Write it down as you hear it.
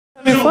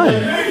fun.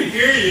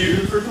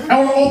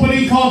 Our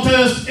opening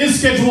contest is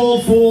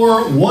scheduled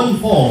for one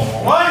fall.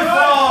 One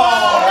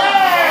fall!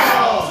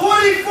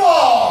 20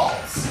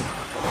 falls!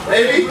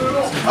 Baby?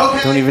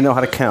 Okay. Don't even know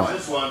how to count.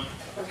 This one.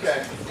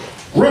 Okay.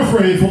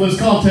 Referee for this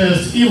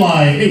contest,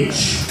 Eli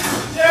H.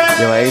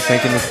 Eli H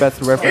making his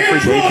best referee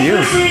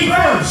debut.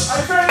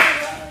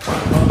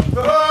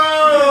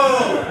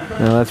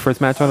 Now that's first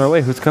match on our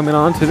way. Who's coming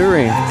on to the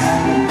ring?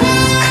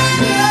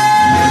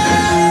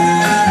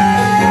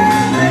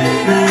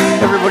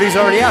 Everybody's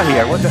already out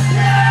here. What the?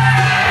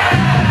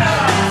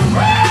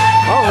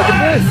 Oh, look at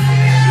this.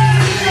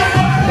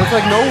 Looks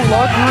like no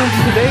locker rooms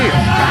today.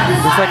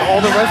 Looks like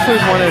all the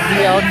wrestlers want to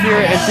be out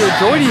here and do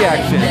enjoy the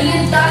action.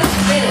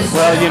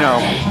 Well, you know,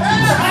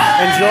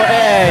 enjoy.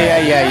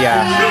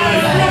 Yeah.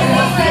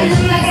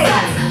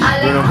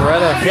 Bruno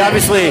Beretta. He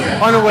obviously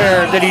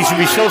unaware that he should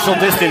be social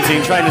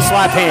distancing, trying to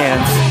slap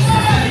hands.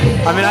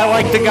 I mean, I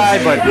like the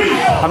guy, but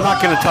I'm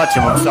not going to touch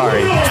him. I'm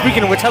sorry.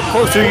 Speaking of which, how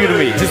close are you to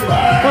me? Just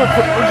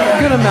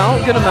good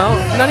amount.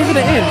 Not even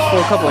an inch, for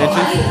a couple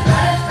inches.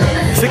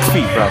 6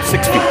 feet, bro. 6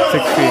 feet.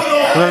 6 feet.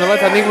 But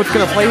nonetheless, I think what's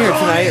going to play here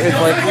tonight is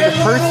like the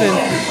person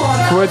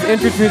who has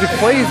entered music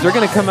plays, they're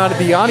going to come out of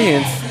the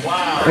audience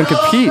and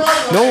compete.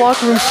 No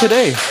locker rooms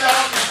today.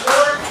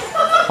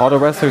 All the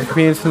wrestlers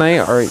competing tonight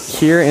are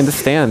here in the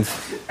stands.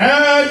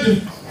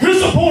 And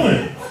his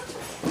opponent.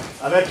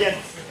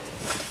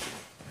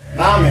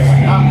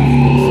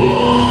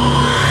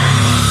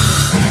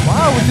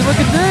 Wow, would you look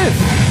at this?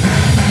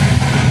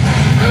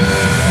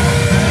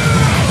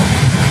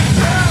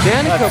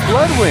 Danika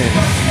Bloodwynd.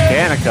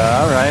 Danika,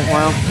 all right.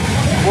 Well,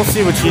 we'll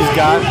see what she's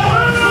got.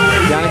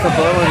 Danika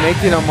Bloodwynd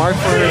making a mark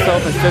for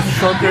herself in just a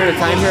short period of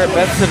time here at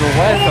Best of the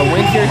West. A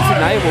win here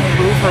tonight will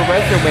prove her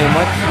resume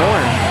much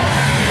more.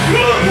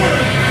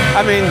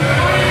 I mean,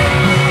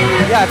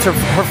 yeah, it's her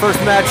first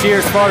match here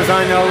as far as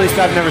I know. At least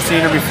I've never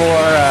seen her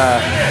before.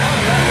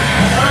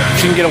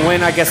 She can get a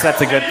win. I guess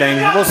that's a good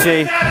thing. We'll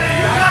see.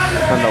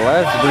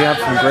 Nonetheless, we have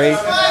some great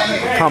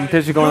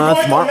competition going on.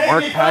 Smart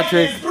Mark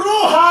Patrick.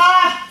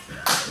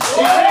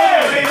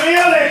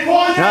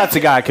 Now that's a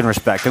guy I can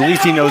respect. At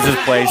least he knows his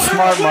place.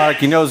 Smart Mark.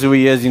 He knows who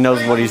he is. He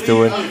knows what he's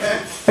doing.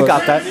 I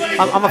got that.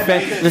 I'm a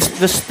fan. This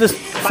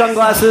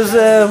sunglasses,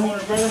 little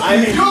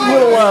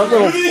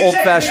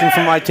old-fashioned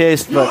for my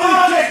taste, but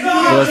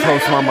let's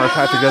hope Smart Mark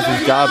Patrick does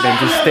his job and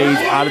just stays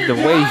out of the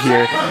way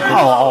here.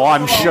 Oh,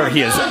 I'm sure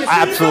he is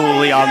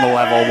absolutely on the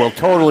level. Will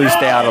totally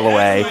stay out of the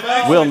way.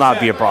 Will not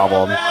be a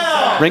problem.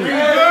 Ring.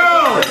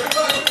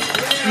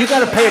 You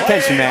got to pay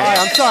attention, man. Right,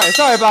 I'm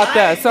sorry about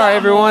that. Sorry,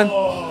 everyone.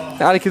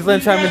 Atticus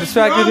Lynch, I'm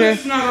distracted here.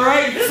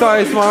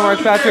 Sorry, Smart Mark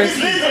Patrick.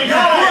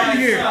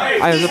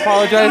 I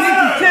apologize.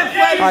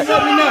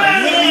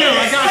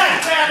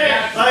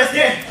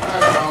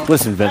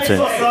 Listen,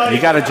 Vincent, you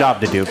got a job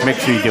to do. Make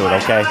sure you do it,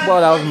 okay?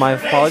 Well, that was my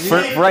apology.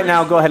 For right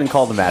now, go ahead and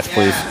call the match,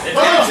 please.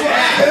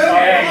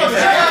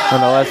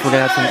 Nonetheless, we're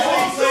going to have some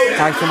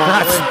action.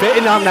 Not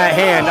spitting on that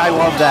hand. I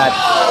love that.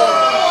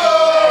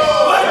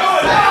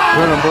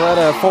 Bruno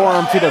Beretta,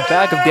 forearm to the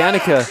back of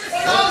Danika.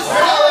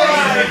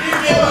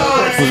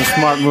 It was a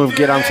smart move.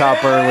 Get on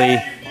top early.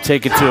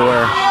 Take it to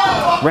her.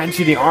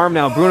 Wrenching the arm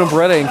now. Bruno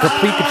Beretta in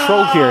complete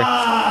control here.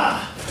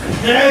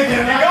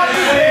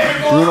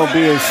 Bruno B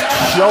is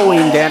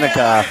showing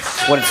Danika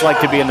what it's like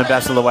to be in the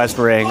Best of the West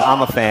ring.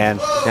 I'm a fan.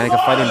 Danika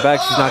fighting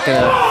back. She's not going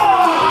to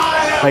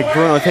like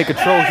Bruno take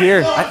control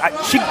here.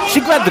 She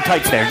grabbed the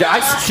tights there.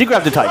 She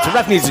grabbed the tights. The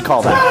ref needs to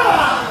call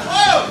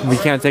that. We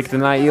can't take it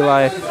tonight,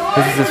 Eli.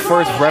 This is his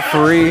first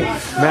referee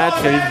match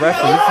that he's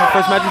refereeing. This is his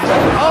first match he's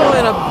refereeing. Oh,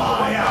 and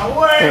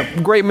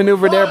a great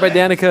maneuver there by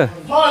Danika.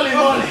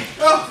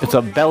 It's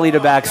a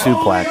belly-to-back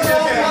suplex.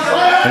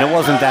 And it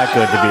wasn't that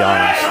good, to be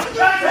honest.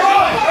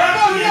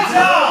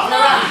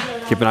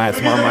 Keep an eye on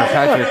Smart Mark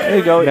Patrick. There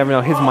you go. You never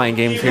know his mind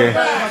games here.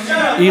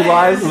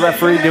 Eli, the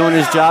referee, doing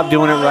his job,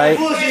 doing it right.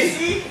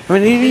 I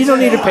mean, you don't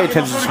need to pay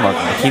attention to Smart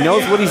Mark. He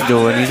knows what he's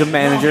doing. He's a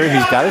manager.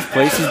 He's got his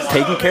place. He's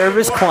taking care of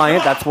his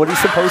client. That's what he's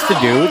supposed to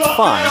do. It's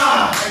fine.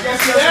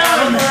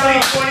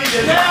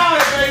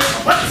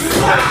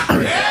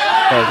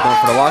 He's going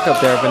for the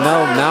lockup there, but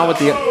no, now with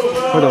the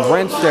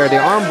wrench there, the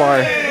arm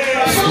bar,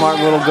 smart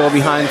little go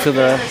behind to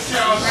the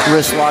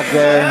wrist lock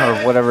there,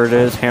 or whatever it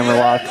is, hammer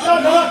lock.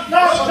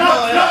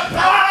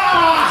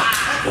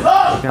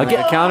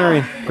 Again,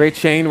 countering. Great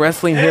chain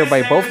wrestling here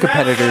by both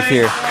competitors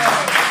here.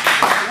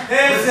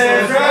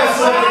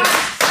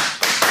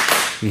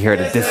 You hear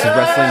the "This is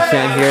Wrestling"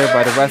 chant here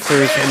by the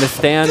wrestlers in the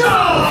stand,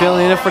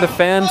 feeling it for the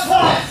fans.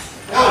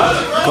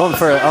 Going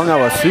for, a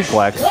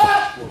suplex.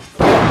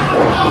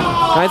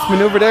 Nice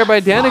maneuver there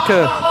by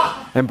Danika.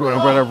 And Bruno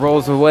Beretta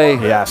rolls away.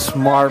 Yeah,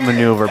 smart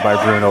maneuver by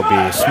Bruno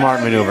B.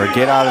 Smart maneuver.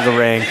 Get out of the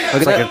ring.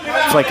 It's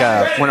like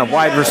when a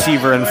wide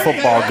receiver in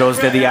football goes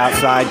to the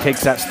outside,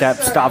 takes that step,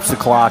 stops the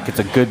clock. It's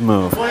a good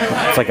move.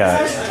 It's like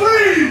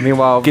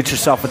meanwhile, get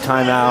yourself a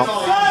timeout.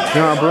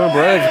 Bruno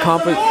Beretta is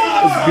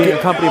being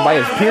accompanied by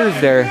his peers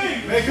there.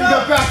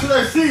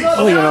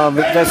 Well,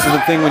 that's the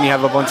thing when you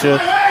have a bunch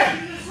of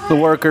the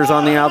workers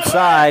on the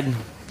outside.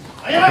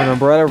 Bruno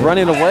Beretta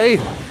running away.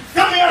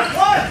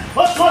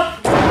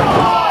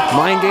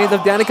 mind games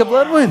of Danika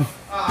Bloodwynd.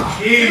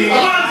 You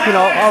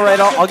know, all right,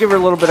 I'll give her a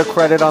little bit of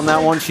credit on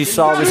that one. She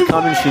saw this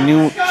coming. She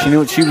knew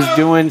what she was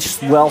doing.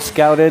 She's well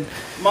scouted.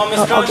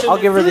 I'll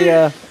give her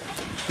the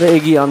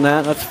Iggy on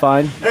that. That's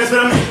fine.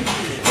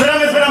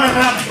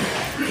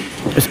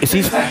 Is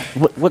he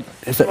what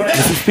is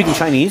he speaking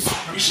Chinese?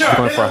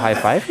 Going for a high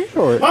five here?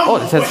 Or oh,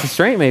 it says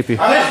restraint maybe.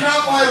 That's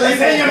not why they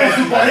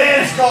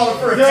call it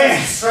for a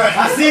test.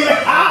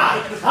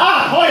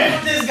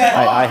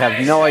 I have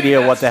no idea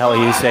what the hell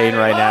he's saying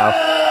right now.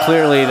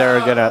 Clearly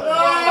they're gonna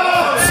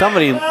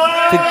somebody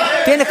did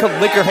Danika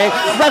lick her hand?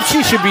 Ref,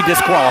 she should be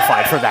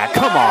disqualified for that.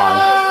 Come on.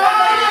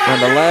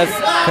 Nonetheless,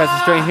 press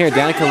restraint here.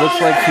 Danika looks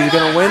like she's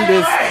gonna win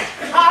this.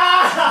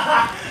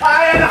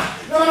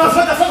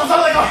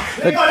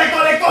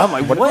 Oh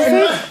my, what?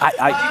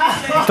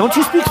 I don't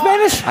you speak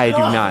Spanish? I do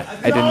not.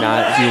 I did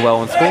not do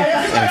well in school,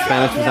 and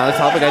Spanish was not a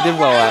topic I did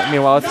well at.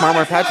 Meanwhile, it's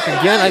Marmar Patrick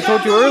again. I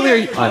told you earlier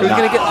he was going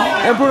to get,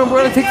 and Bruno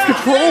Beretta takes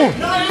control.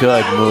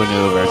 Good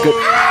maneuver. Good.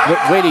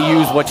 Way to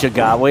use what you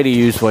got. Way to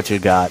use what you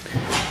got.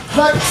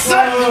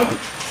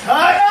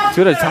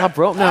 To the top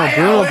rope now,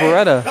 Bruno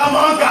Beretta.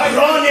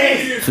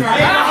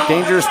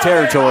 Dangerous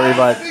territory,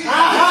 but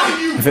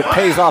if it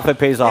pays off, it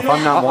pays off.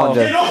 I'm not one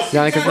to.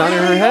 Danika's not in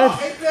her head.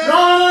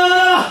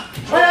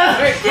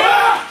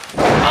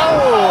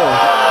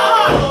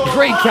 Oh,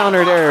 great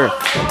counter there.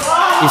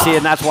 You see,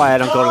 and that's why I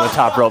don't go to the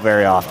top rope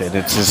very often.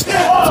 It's just,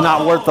 it's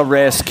not worth the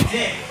risk. And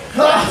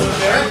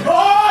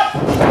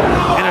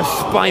a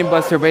spine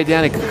buster by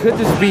Danika. Could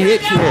this be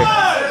it here?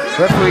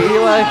 Referee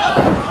Eli,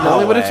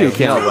 only with a 2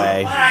 count. No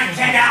way.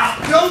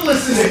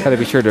 Gotta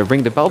be sure to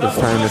ring the bell this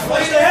time.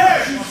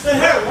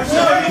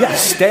 Yeah,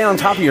 stay on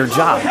top of your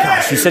job.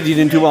 Gosh, you said you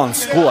didn't do well in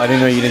school. I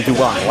didn't know you didn't do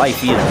well in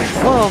life either.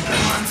 Well,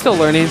 still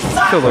learning.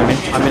 Still learning.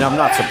 I mean, I'm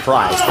not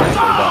surprised, frankly,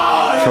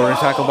 but shoulder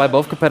tackle by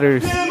both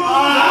competitors.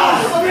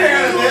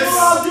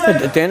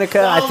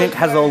 Danika, I think,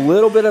 has a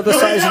little bit of the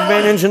size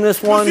advantage in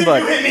this one,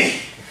 but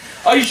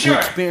Are you sure? the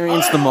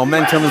experience, the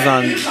momentum is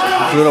on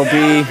little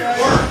B.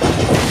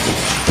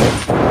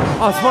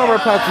 Oh, smart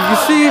work, Patrick. You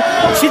see,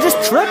 she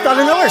just tripped out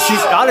of nowhere.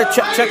 She's got to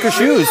check her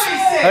shoes.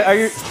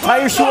 Tie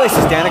your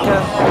shoelaces, Danika.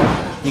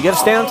 You got to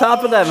stay on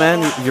top of that, man.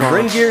 Your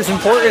ring gear is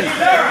important.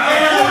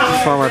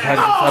 Farmer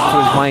Patrick up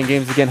to his mind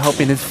games again,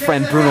 helping his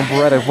friend Bruno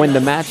Beretta win the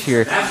match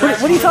here.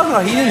 What are you talking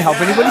about? He didn't help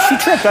anybody. She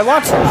tripped. I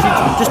watched her.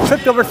 She just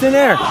tripped over thin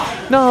air.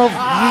 No,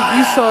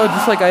 you saw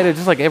just like I did,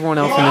 just like everyone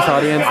else in this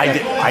audience. I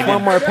did.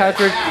 Farmer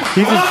Patrick,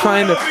 he's just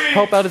trying to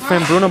help out his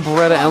friend Bruno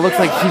Beretta, and it looks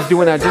like he's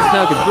doing that just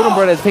now because Bruno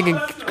Beretta is taking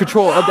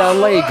control of that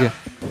leg.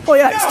 Well,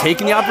 yeah, he's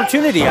taking the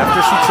opportunity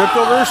after she tripped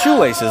over her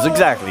shoelaces.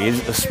 Exactly.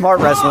 It's smart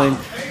wrestling.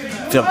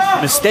 It's a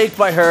mistake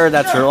by her.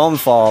 That's her own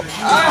fault.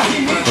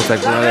 Looks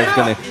like Bruno's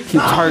going to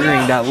keep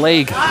targeting that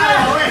leg.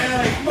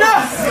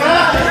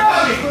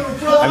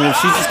 I mean, if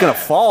she's just going to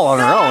fall on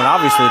her own,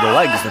 obviously the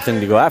leg is the thing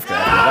to go after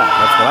that.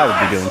 That's what I would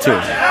be doing, too.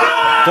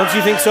 Don't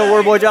you think so,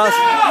 Warboy Josh?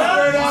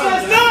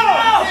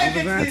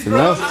 That's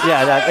enough.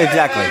 Yeah,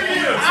 exactly.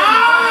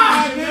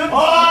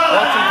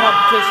 Watching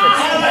competition.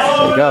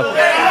 There you go.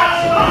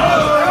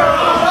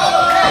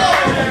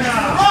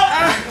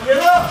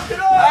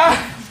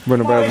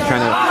 Bruno Beretta was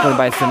trying to win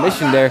by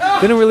submission there.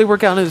 Didn't really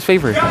work out in his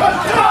favor.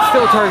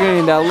 Still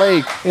targeting that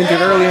leg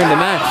injured earlier in the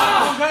match.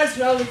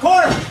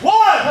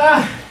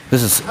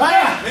 This is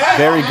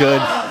very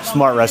good,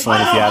 smart wrestling,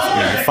 if you ask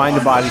me. You find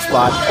a body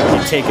spot,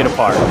 you take it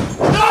apart.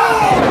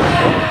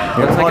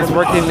 Looks like it's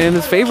working in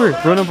his favor.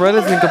 Bruno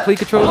Beretta is in complete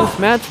control of this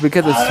match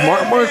because of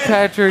smart Mark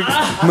Patrick's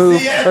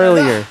move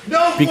earlier.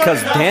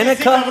 Because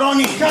Danika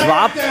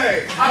dropped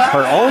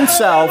her own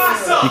self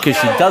because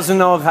she doesn't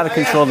know how to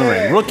control the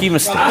ring. Rookie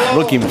mistake.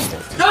 Rookie mistake.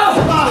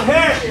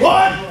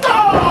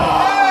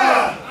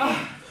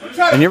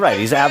 And you're right.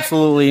 He's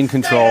absolutely in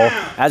control,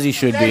 as he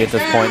should be at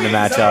this point in the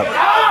matchup.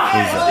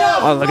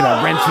 Oh, look at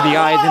that wrench to the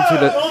eyes into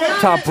the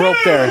top rope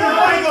there.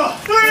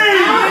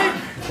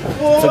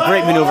 It's a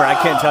great maneuver, I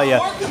can't tell you.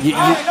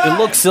 It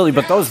looks silly,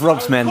 but those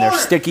ropes, man, they're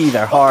sticky,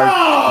 they're hard.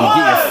 You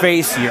get your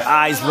face, your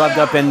eyes rubbed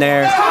up in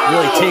there. It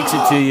really takes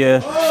it to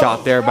you.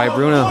 Shot there by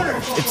Bruno.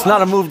 It's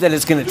not a move that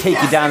is going to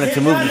take you down. It's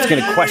a move that's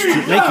going to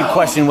make you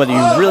question whether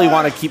you really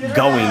want to keep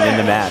going in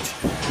the match.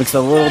 Makes it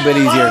a little bit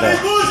easier to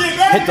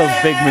hit those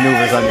big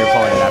maneuvers on your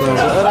opponent after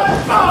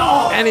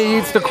that. And he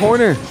eats the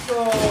corner.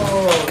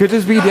 Could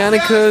this be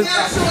Danika's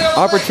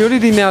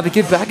opportunity now to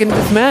get back into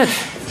this match?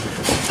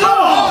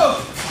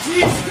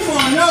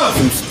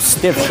 Some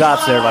stiff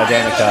shots there by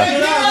Danika.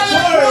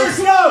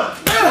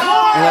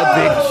 And a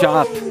big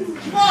chop.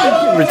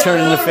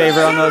 Returning the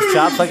favor on those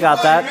chops. I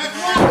got that.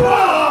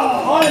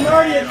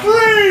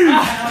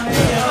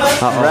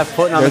 Ref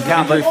putting on the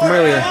count. From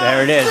earlier.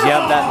 There it is.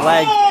 Yep, that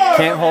leg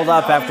can't hold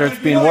up after it's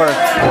being worked.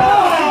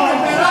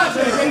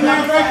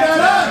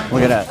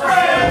 Look at that.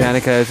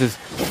 Danika is just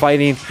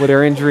fighting with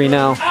her injury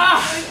now.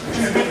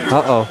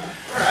 Uh-oh.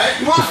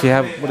 Does she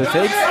have what it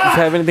takes? Does she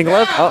have anything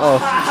left? Uh-oh.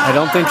 I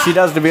don't think she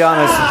does, to be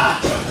honest.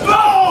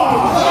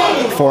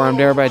 Forearm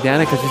there by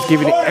Danika. She's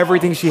giving it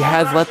everything she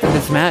has left in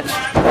this match.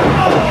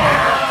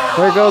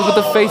 There it goes with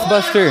the face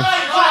buster.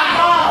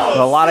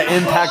 A lot of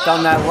impact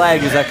on that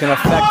leg. Is that going to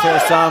affect her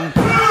some?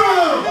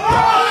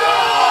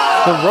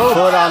 The rope.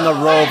 Foot on the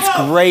ropes.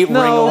 Great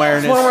ring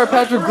awareness. No, where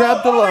Patrick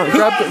grabbed the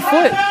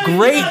foot.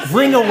 Great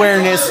ring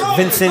awareness,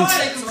 Vincent.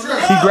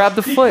 He grabbed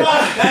the foot.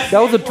 That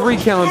was a 3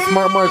 count.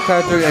 Smart Mark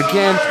Patrick,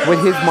 again,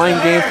 with his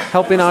mind game,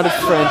 helping out his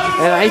friend.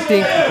 And I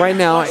think right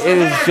now it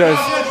is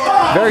just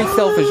very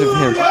selfish of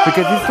him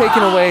because he's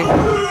taking away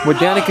what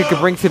Danika could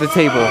bring to the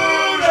table.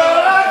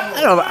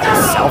 I don't know about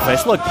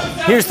selfish. Look,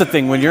 here's the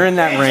thing. When you're in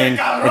that ring,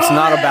 it's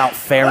not about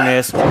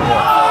fairness or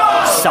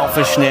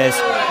selfishness.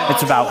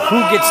 It's about who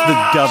gets the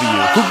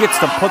W, who gets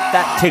to put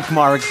that tick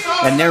mark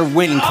in their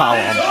win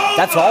column.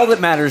 That's all that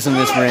matters in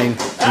this ring.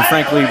 And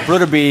frankly,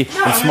 Bruno B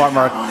and Smart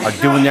Mark are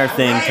doing their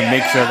thing to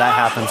make sure that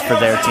happens for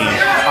their team.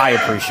 I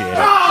appreciate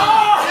it.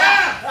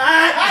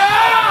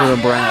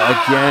 Bruno Brand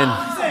again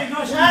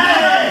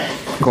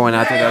going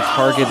after that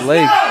target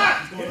leg.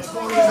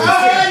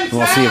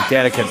 We'll see if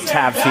Danika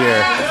taps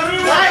here.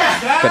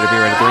 Better be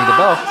ready to ring the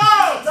bell.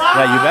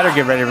 Yeah, you better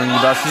get ready to ring the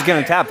bell. She's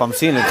going to tap. I'm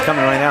seeing it. It's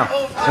coming right now.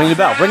 Ring the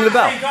bell. Ring the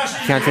bell.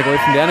 Can't take away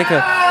from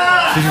Danika.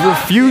 She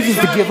refuses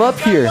to give up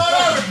here.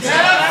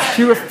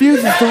 She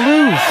refuses to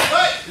lose.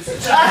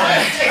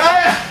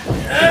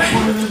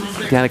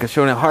 Danika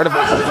showing a heart of a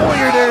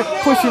warrior there,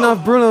 pushing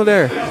off Bruno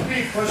there.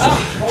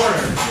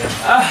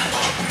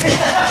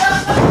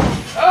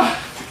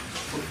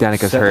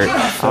 Danika's hurt.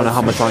 I don't know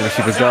how much longer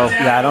she could go.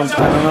 Yeah, I don't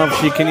know if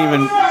she can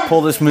even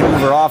pull this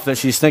maneuver off that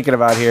she's thinking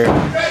about here.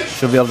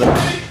 She'll be able to,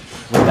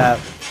 with that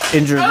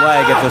injured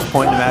leg at this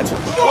point in the match.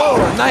 Oh,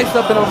 nice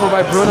up and over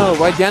by Bruno.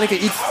 Why Danika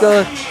eats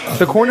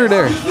the corner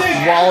there.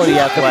 Quality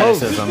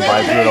athleticism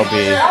by Bruno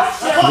B.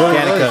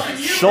 Danika,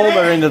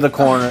 shoulder into the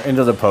corner,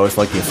 into the post,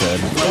 like you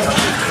said.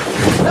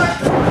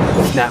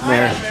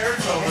 Snapmare.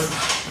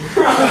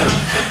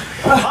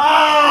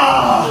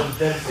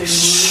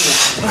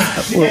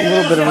 A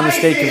little bit of a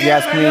mistake if you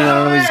ask me. I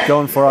don't know what he's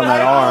going for on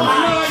that arm.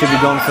 Should be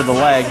going for the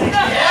leg.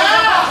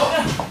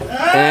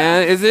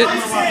 And is it?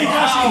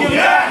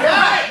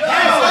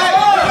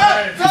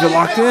 Is it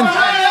locked in?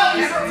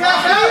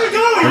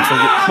 Looks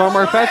like it. Smart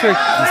Mark Patrick.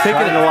 He's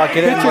taking it to lock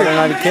it in, but they're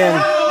not a kin.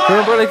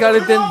 Remember they got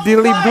it then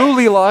Dilly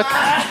Bruley lock.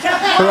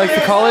 They like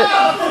to call it.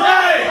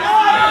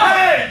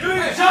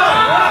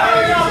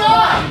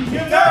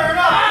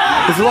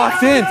 It's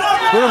locked in.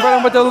 We're right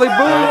on with the Dilly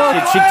Bruley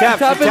lock. She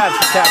tapped.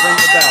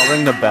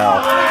 Ring the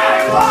bell.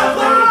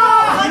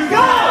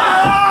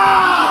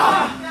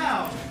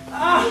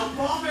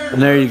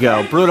 And there you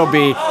go. Bruno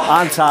B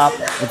on top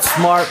with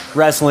smart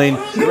wrestling.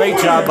 Great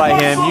job by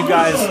him. You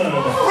guys. What's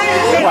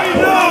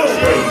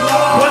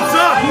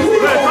up? When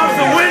it comes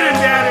to winning,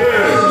 Danika,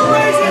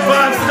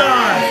 5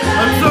 stars.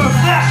 I'm so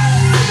fat.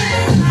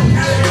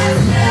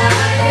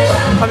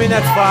 I mean,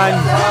 that's fine.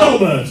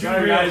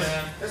 Sorry, guys.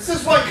 The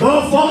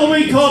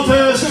following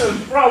contest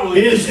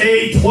is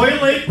a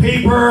toilet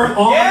paper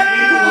on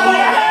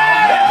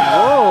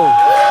Whoa.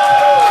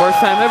 First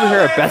time ever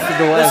here at Best of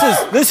the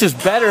West. This is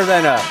better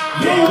than a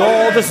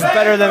gold. This is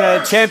better than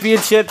a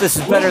championship. This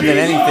is better than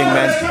anything,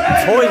 man.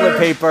 Toilet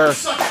paper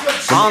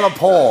on a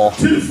pole.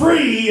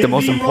 The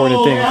most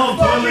important thing.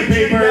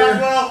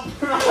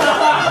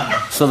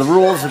 So the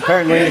rules,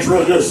 apparently,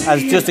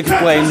 as just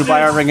explained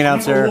by our ring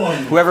announcer,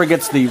 whoever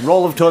gets the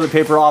roll of toilet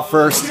paper off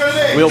first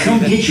will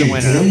be the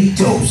winner.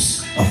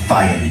 Dose of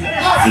vitamin D.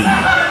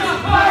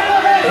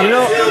 You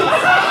know,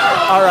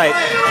 all right.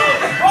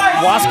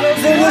 Wasco's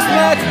in this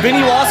match?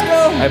 Vinny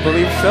Wasco? I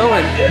believe so,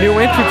 and new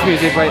entrance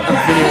music by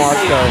Vinny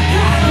Wasco.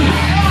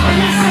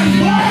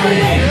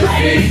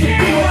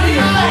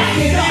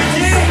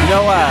 You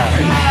know,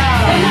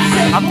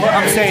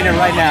 I'm saying it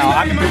right now.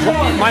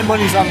 My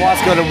money's on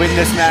Wasco to win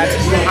this match.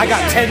 I got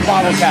 10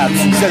 bottle caps.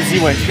 Says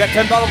he wins. You got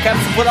 10 bottle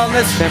caps to put on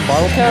this? 10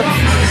 bottle caps?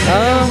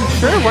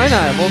 Sure, why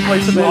not? We'll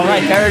place them in. All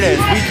right, there it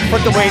is. We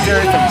put the wager.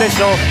 It's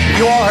official.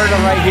 You all heard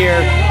it right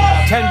here.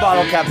 10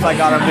 bottle caps I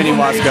got on Vinny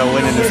Wasco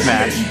winning this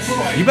match.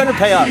 You better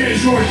pay up.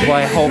 Well,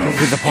 I hope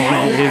his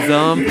opponent is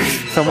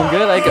someone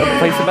good I can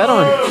place a bet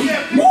on.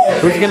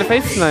 Who's he gonna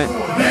face tonight?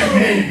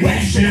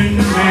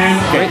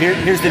 Okay,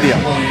 here's the deal.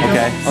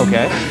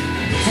 Okay.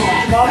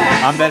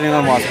 I'm betting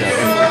on Wasco.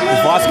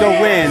 If Wasco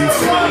wins,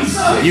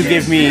 you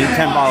give me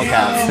 10 bottle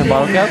caps. 10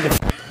 bottle caps?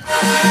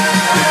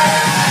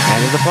 And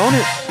his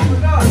opponent.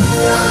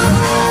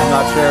 I'm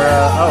not sure.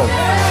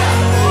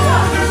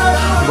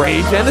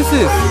 Ray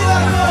Genesis.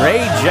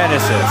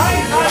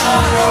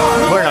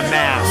 Wearing a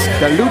mask.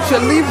 The Lucha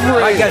Libre.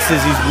 My guess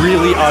is he's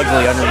really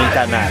ugly underneath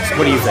that mask.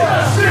 What do you think?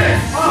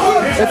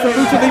 It's a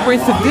Lucha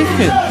Libre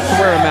tradition to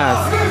wear a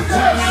mask.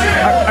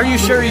 Are you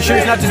sure? He's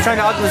not just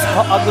trying to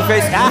ugly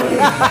face?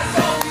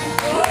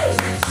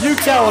 You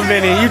tell him,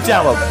 Vinny. You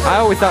tell him. I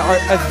always thought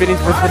us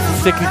Vinny's were supposed to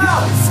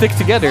stick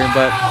together,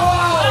 but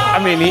I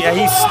mean,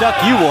 he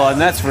stuck you one,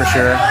 that's for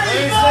sure.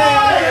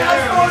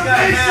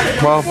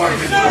 Well,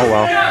 oh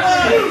well.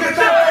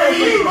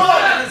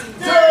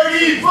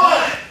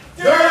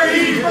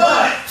 Dirty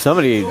butt!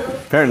 Somebody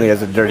apparently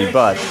has a dirty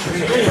butt.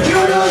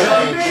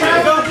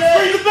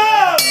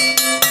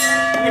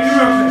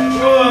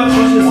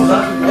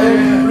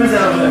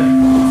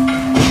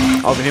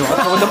 Oh, Vinny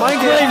Wasco with the mind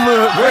game.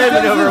 Great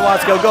maneuver,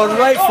 Wasco going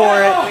right for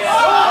it.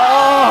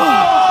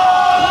 Oh!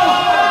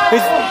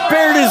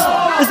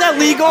 Is that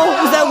legal?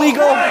 Is that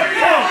legal?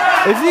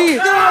 Is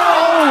he? No!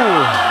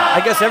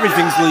 I guess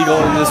everything's legal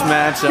in this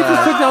match. He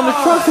just took down the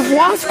trunks of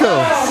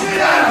Wasco.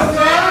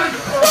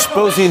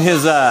 Exposing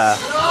his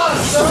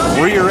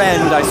rear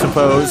end, I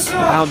suppose.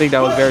 I don't think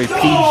that was very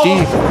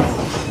PG.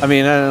 I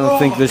mean, I don't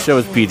think this show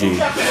is PG.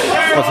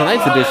 Well,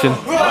 tonight's edition.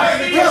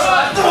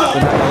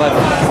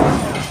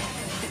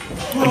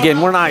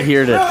 Again, we're not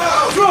here to.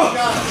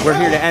 We're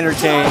here to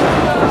entertain.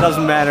 It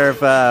doesn't matter if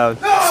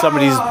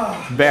somebody's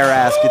bare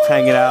ass gets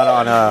hanging out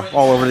on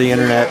all over the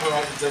internet.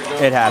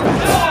 It happens.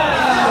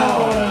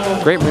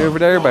 Great maneuver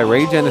there by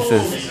Ray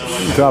Genesis.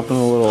 Dropping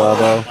a little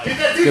elbow.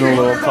 Getting a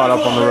little caught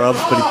up on the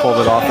ropes, but he pulled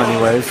it off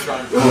anyways.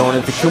 You don't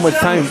want to take too much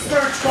time.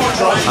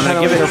 I'm going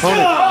to give it their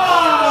opponent.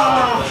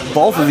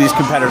 Both of these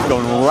competitors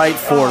going right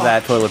for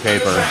that toilet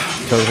paper.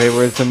 Toilet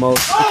paper is the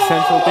most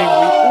essential thing.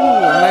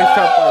 Nice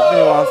shot by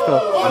Vinny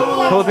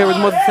Wasco. Toilet paper is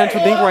the most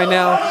essential thing right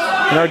now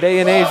in our day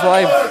and age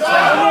life.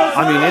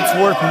 I mean, it's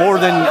worth more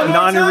than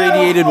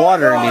non-irradiated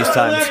water in these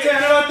times.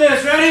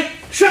 Ready?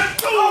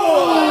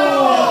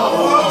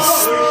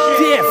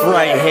 Stiff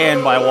right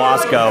hand by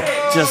Wasco.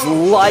 Just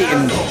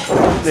lighten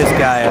this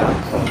guy up.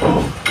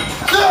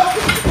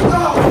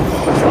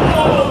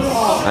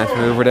 Nice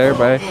maneuver there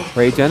by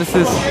Ray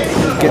Genesis.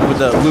 Getting with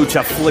the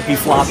lucha flippy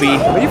floppy.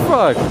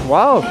 Leapfrog.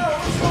 Wow.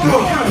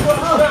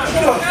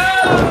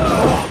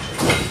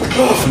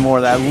 Some more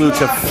of that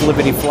lucha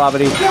flippity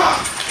floppity.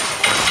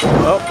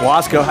 Oh,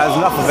 Wasco has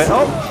enough of it.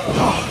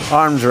 Oh,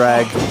 arm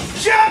drag.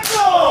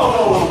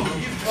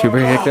 Super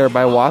kick there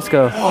by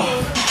Wasco.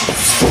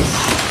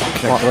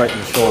 Connect right in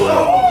the shoulder.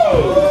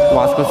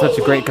 Wasco's such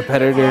a great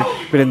competitor.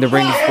 Been in the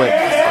ring with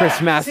Chris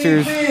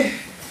Masters.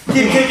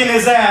 Keep kicking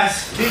his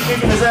ass. Keep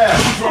kicking his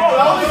ass.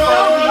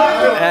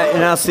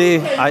 Now see,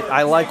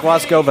 I like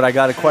Wasco, but I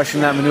got to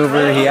question that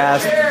maneuver. He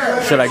asked,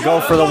 should I go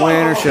for the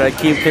win or should I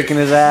keep kicking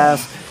his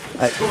ass?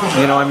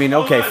 You know, I mean,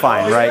 okay,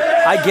 fine, right?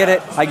 I get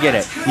it.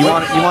 You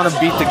want to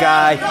beat the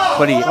guy,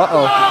 but he.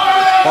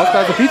 Wasco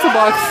has a pizza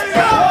box.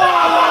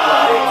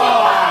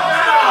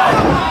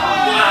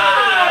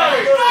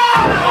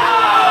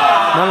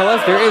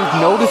 Nonetheless, there is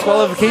no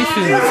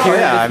disqualification here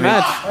in this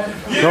match.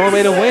 The only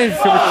way to win is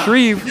to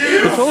retrieve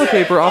the toilet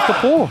paper off the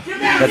pole.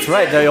 That's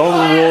right. The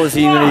only rule is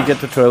even to get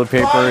the toilet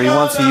paper. He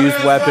wants to use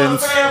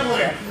weapons.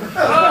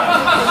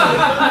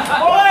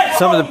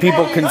 Some of the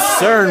people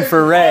concerned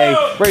for Ray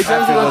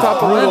Genesis on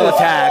top of brutal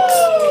attacks.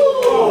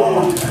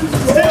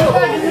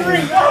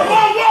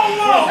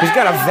 He's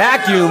got a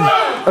vacuum.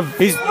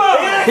 He's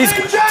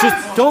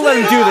just don't let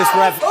him do this,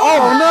 ref.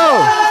 Oh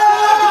no!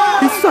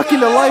 He's sucking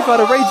the life out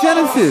of Ray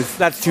Genesis.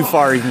 That's too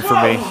far even for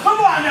me.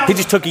 He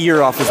just took a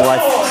year off his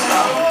life.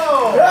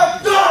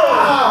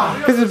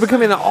 This is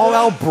becoming an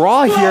all-out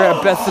brawl here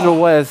at Best of the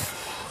West.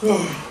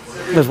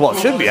 As well it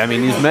should be. I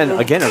mean, these men,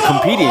 again, are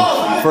competing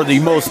for the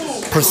most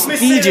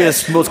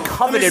prestigious, most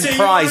coveted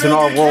prize in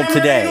our world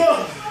today.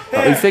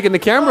 He's taking the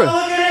camera.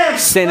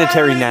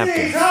 Sanitary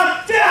napkins.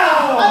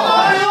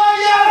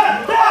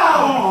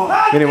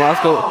 Vinny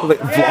Wasco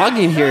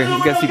vlogging here,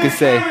 I guess you could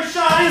say.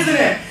 Isn't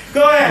it?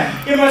 Go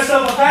ahead. Give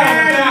myself a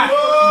pat.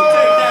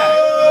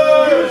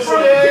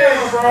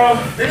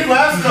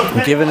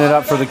 Giving it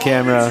up for the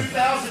camera,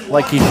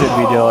 like he should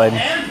be doing.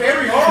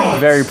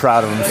 Very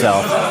proud of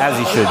himself, as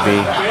he should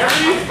be.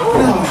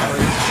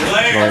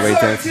 Ray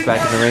Genesis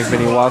back in the ring.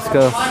 Vinny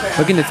Wasco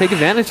looking to take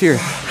advantage here.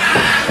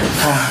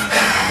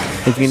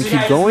 Is he going to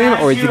keep going,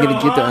 or is he going to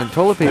get the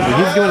toilet paper?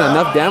 He's doing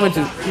enough damage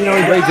to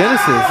Ray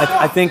Genesis.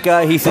 I think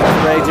he thinks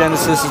Ray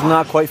Genesis is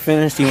not quite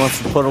finished. He wants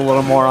to put a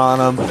little more on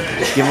him,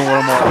 give him a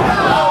little more.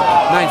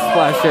 Nice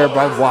splash there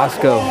by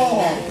Wasco.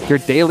 Your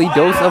daily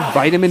dose of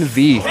vitamin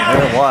V.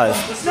 There it was.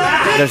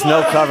 There's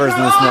no covers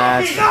in this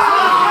match.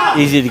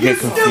 Easy to get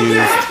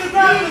confused.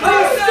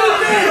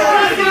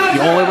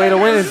 The only way to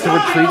win is to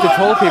retrieve the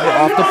toilet paper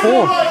off the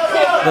pole.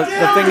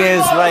 The thing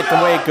is, right, the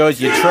way it goes,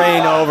 you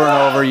train over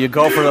and over, you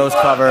go for those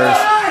covers.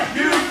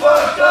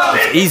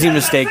 It's an easy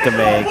mistake to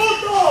make.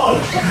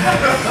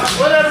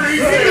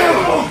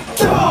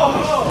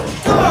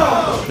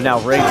 But now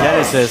Ray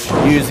Genesis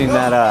using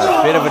that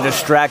bit of a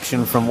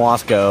distraction from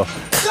Wasco.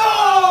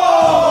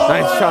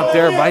 Nice shot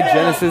there by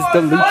Genesis, the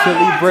Lucha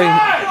Libre.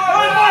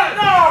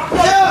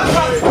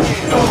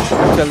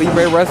 Lucha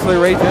Libre wrestler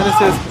Ray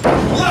Genesis.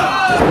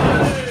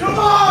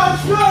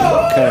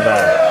 Kind of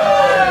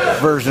a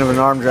version of an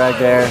arm drag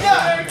there.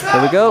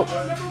 There we go.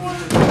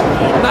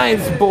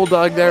 Nice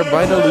bulldog there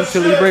by the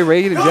Lucha Libre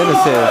Ray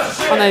Genesis.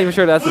 I'm not even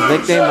sure that's his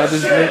nickname.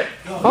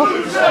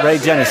 Ray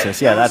Genesis,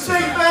 yeah, that's his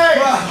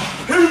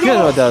name. You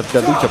know the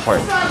Lucha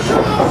part.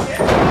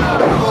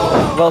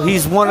 Well,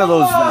 he's one of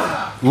those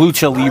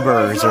Lucha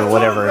Libres or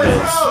whatever it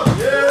is.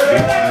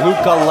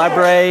 Lucha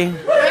Libre.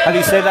 How do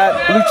you say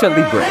that? Lucha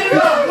Libre.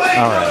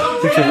 All right.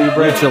 Lucha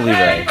Libre. Lucha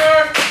Libre.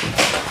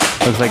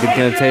 Looks like it's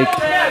going to take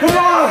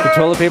the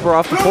toilet paper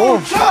off the pole.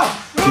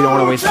 You don't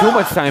want to waste too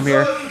much time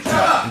here.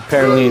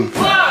 Apparently,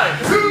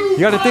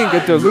 You got to think,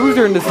 if the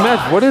loser in this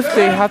match, what if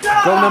they have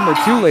to go number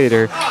 2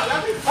 later?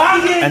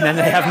 And then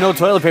they have no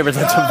toilet paper.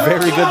 That's a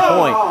very good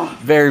point.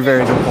 Very,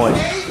 very good point.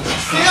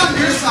 Stay on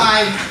your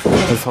side.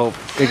 Let's hope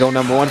they go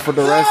number 1 for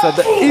the rest of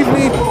the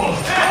evening.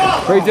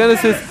 Ray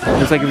Genesis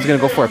looks like he was going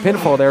to go for a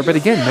pinfall there, but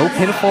again, no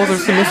pinfalls or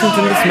submissions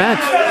in this match.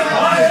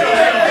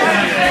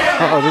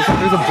 Uh-oh,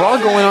 there's a brawl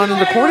going on in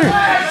the corner.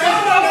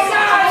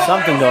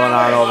 Something going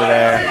on over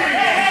there.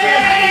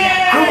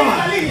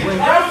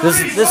 This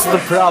is the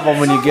problem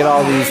when you get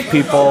all these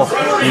people.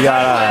 You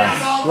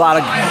got a lot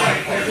of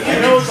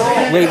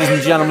ladies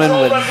and gentlemen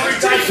with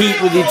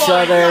heat with each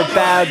other,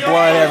 bad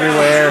blood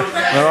everywhere.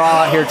 They're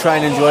all out here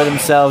trying to enjoy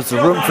themselves.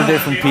 There's room for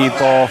different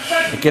people.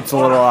 It gets a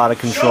little out of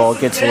control.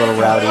 It gets a little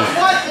rowdy.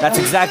 That's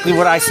exactly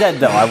what I said,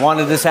 though. I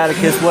wanted this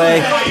Atticus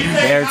way.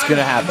 There, it's going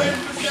to happen.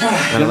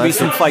 There's going to be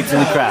some fights in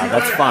the crowd.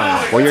 That's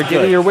fine. Well, you're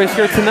getting your wish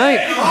here tonight.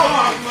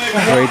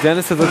 Ray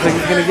Genesis looks like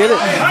he's going to get it.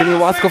 Vinny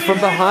Wasco from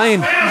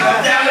behind.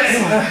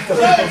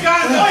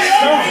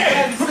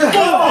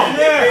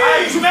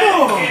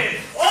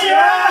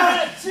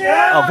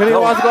 Oh, Vinny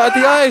Wasco at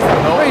the ice.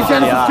 Ray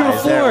Genesis to the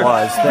floor.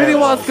 Vinny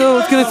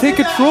Wasco is going to take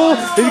control.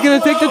 He's going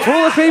to take the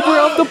toilet paper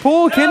off the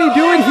pole. Can he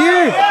do it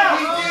here?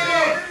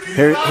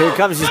 Here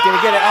comes. He's going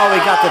to get it. Oh, he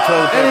got the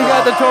toilet paper. And he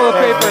got the toilet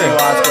paper. Vinny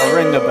Wasco,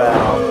 ring the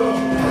bell.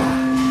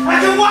 I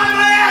can wipe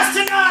my ass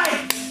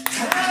tonight!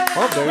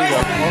 Oh, there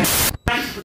you go.